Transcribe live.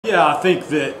Yeah, I think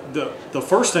that the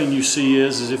first thing you see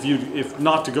is if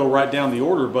not to go right down the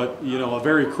order, but a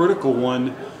very critical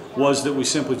one was that we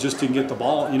simply just didn't get the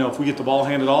ball. If we get the ball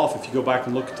handed off, if you go back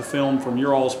and look at the film from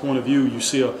your all's point of view, you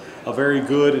see a very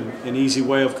good and easy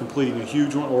way of completing a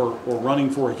huge one or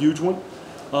running for a huge one.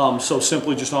 So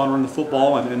simply just honoring the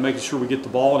football and making sure we get the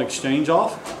ball and exchange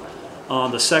off.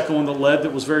 The second one that led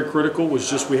that was very critical was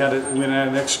just we had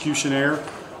an execution error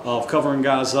of covering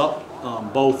guys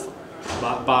up, both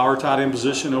by our tight end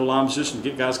position, O-line position, to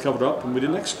get guys covered up, and we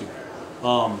didn't execute.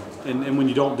 And when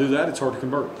you don't do that, it's hard to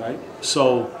convert, right?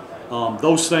 So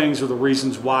those things are the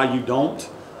reasons why you don't.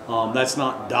 That's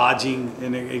not dodging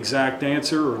an exact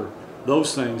answer or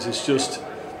those things. It's just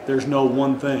there's no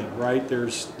one thing, right?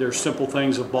 There's simple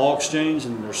things of ball exchange,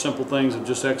 and there's simple things of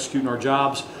just executing our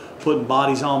jobs, putting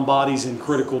bodies on bodies in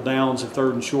critical downs at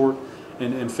 3rd and short,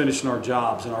 and finishing our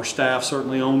jobs. And our staff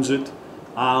certainly owns it.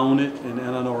 I own it, and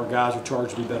I know our guys are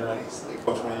charged to be better at it.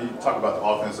 Coach, when you talk about the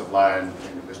offensive line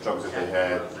and the struggles that they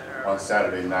had on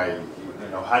Saturday night,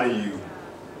 how do you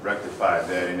rectify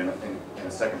that? And the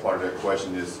second part of that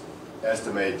question is,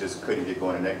 Estime just couldn't get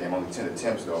going in that game. Only 10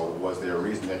 attempts, though. Was there a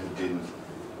reason that he didn't,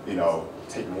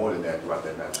 take more than that throughout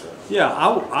that matchup? Yeah,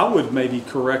 I would maybe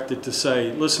correct it to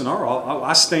say, listen,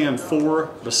 I stand for,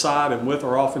 beside, and with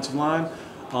our offensive line.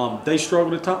 They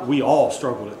struggled at times. We all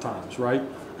struggled at times, right?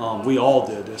 We all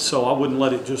did. So I wouldn't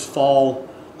let it just fall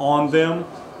on them.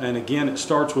 And again, it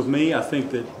starts with me. I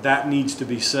think that needs to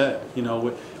be said.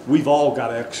 We've all got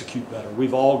to execute better.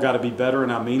 We've all got to be better,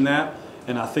 and I mean that.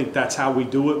 And I think that's how we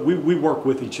do it. We work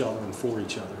with each other and for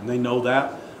each other, and they know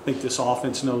that. I think this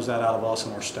offense knows that out of us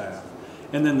and our staff.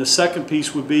 And then the second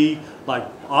piece would be, like,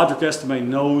 Audric Estime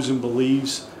knows and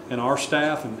believes in our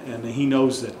staff, and he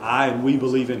knows that I and we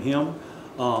believe in him.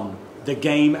 The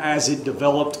game as it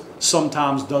developed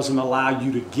sometimes doesn't allow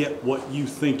you to get what you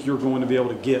think you're going to be able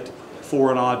to get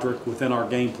for an Audric within our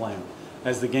game plan.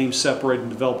 As the game separated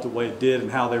and developed the way it did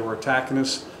and how they were attacking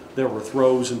us, there were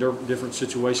throws and different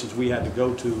situations we had to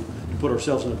go to put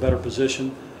ourselves in a better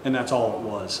position, and that's all it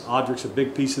was. Audric's a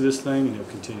big piece of this thing, and he'll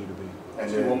continue to be.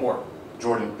 And then one more.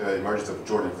 The emergence of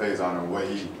Jordan Faison and what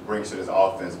he brings to this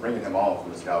offense, bringing him on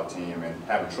from the scout team and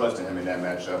having trust in him in that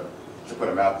matchup to put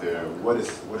him out there. What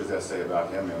does that say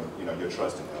about him and your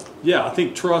trust in him? Yeah, I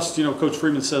think trust, Coach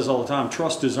Freeman says all the time,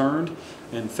 trust is earned,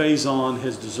 and Faison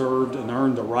has deserved and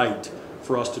earned the right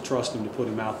for us to trust him to put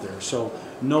him out there. So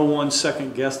no one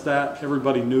second guessed that.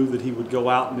 Everybody knew that he would go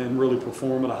out and really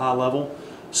perform at a high level.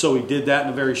 So he did that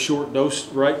in a very short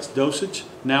dosage.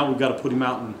 Now we've got to put him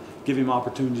out and give him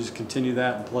opportunities to continue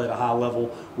that and play at a high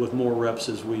level with more reps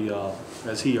as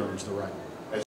he earns the right.